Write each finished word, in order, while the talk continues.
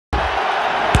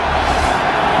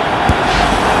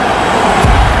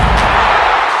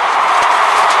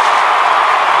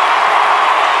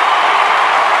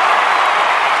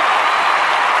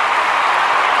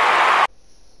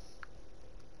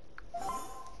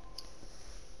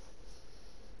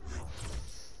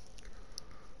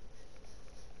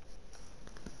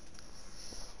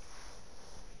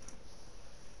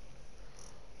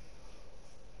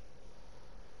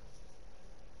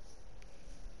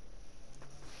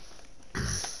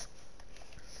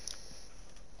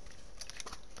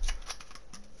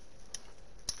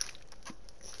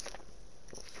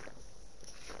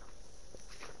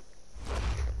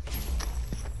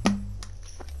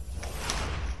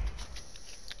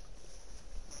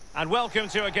And welcome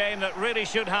to a game that really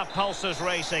should have pulses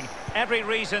racing. Every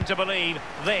reason to believe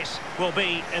this will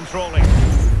be enthralling.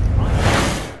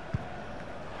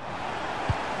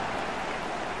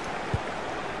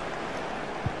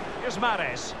 Here's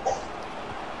Mahrez.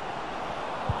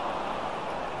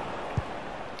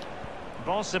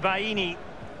 Bonsabaini.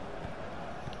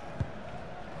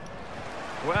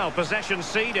 Well, possession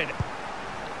ceded.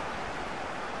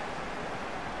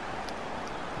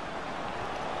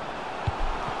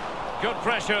 Good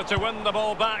pressure to win the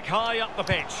ball back high up the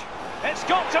pitch. It's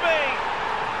got to be!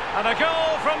 And a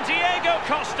goal from Diego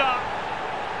Costa.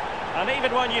 And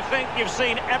even when you think you've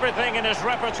seen everything in his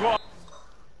repertoire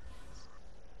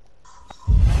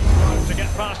to get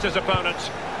past his opponent.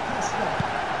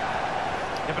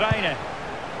 De Bruyne.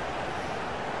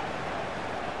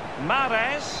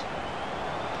 Mahrez.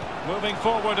 Moving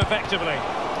forward effectively.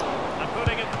 And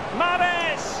putting it...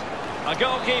 Mahrez! A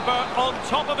goalkeeper on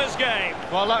top of his game.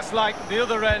 Well, that's like the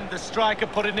other end, the striker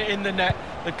putting it in the net.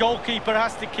 The goalkeeper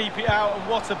has to keep it out, and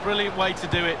what a brilliant way to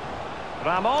do it.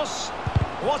 Ramos.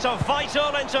 What a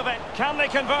vital intervention. Can they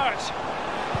convert?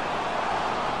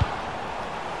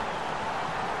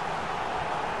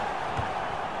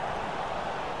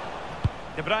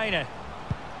 De Bruyne.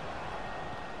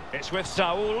 It's with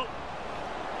Saul.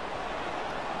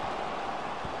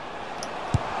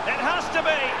 It has to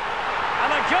be.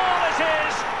 And a goal it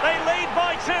is. They lead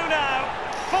by 2 now.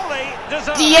 Fully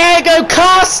deserved. Diego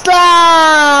Costa!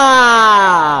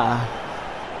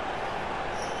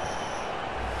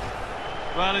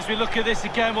 Well, as we look at this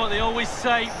again, what they always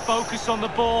say, focus on the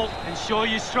ball, ensure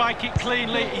you strike it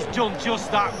cleanly. He's done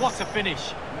just that. What a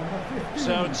finish.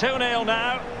 So 2-0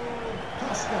 now.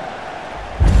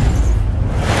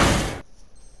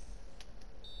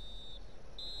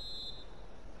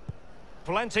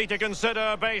 Plenty to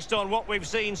consider based on what we've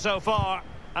seen so far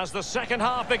as the second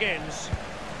half begins.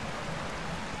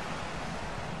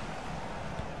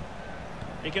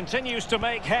 He continues to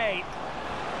make hay.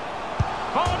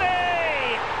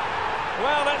 Body!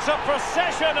 Well, it's a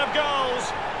procession of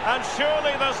goals, and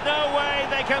surely there's no way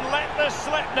they can let this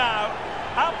slip now.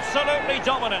 Absolutely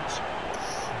dominant.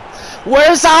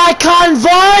 Where's the icon,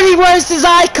 Vardy? Where's his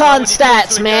icon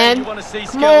stats, man?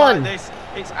 Come on.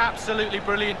 It's absolutely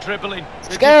brilliant dribbling.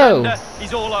 Let's go.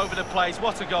 He's all over the place.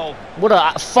 What a goal. What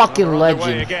a fucking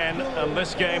legend. Again, and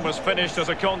this game was finished as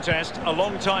a contest a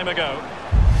long time ago.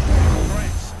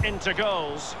 Threats into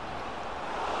goals.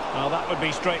 Well, that would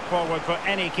be straightforward for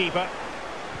any keeper.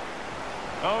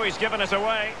 Oh, he's given it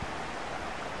away.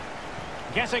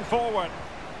 Getting forward.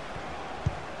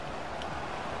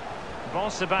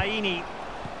 Bonsabaini.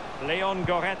 Leon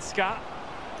Goretzka.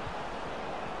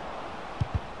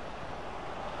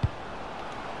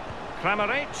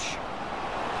 Kramaric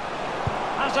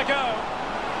has a go,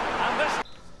 and this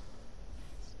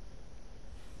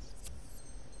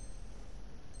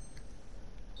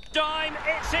time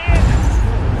it's in.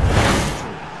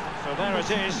 So there it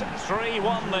is,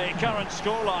 3-1 the current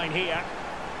scoreline here.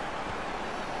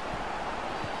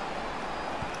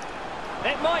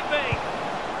 It might be.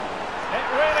 It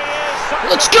really is.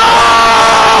 Let's go!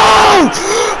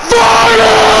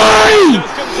 Vardy!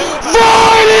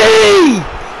 Vardy!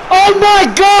 Oh my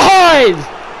God!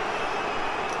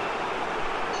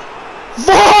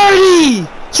 Vardy!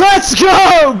 Let's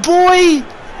go, boy!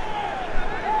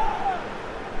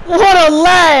 What a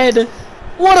lad!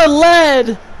 What a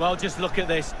lad! Well, just look at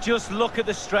this. Just look at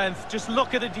the strength. Just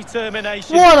look at the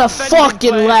determination. What a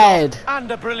fucking lad! And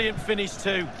a brilliant finish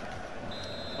too.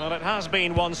 Well, it has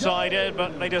been one-sided,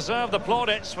 but they deserve the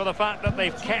plaudits for the fact that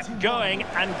they've kept going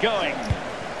and going. A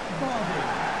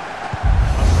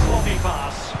sloppy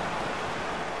pass.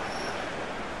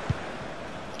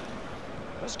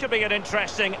 This could be an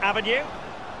interesting avenue.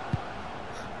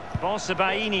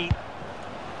 Bonsabaini.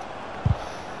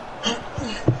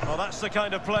 Well, that's the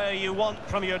kind of player you want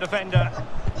from your defender.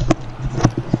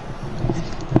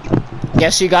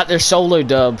 Guess you got their solo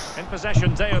dub. In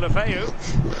possession, Deulofeu.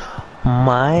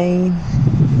 My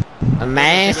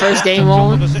first game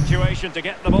on. The situation to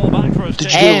get the ball back for his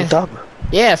team. And, dub?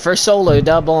 yeah, first solo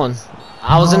dub on.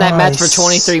 I was in that match for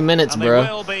 23 minutes,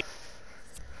 bro.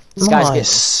 This guy's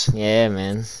getting, yeah,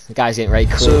 man. The guy's getting right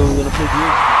cool. So we're gonna play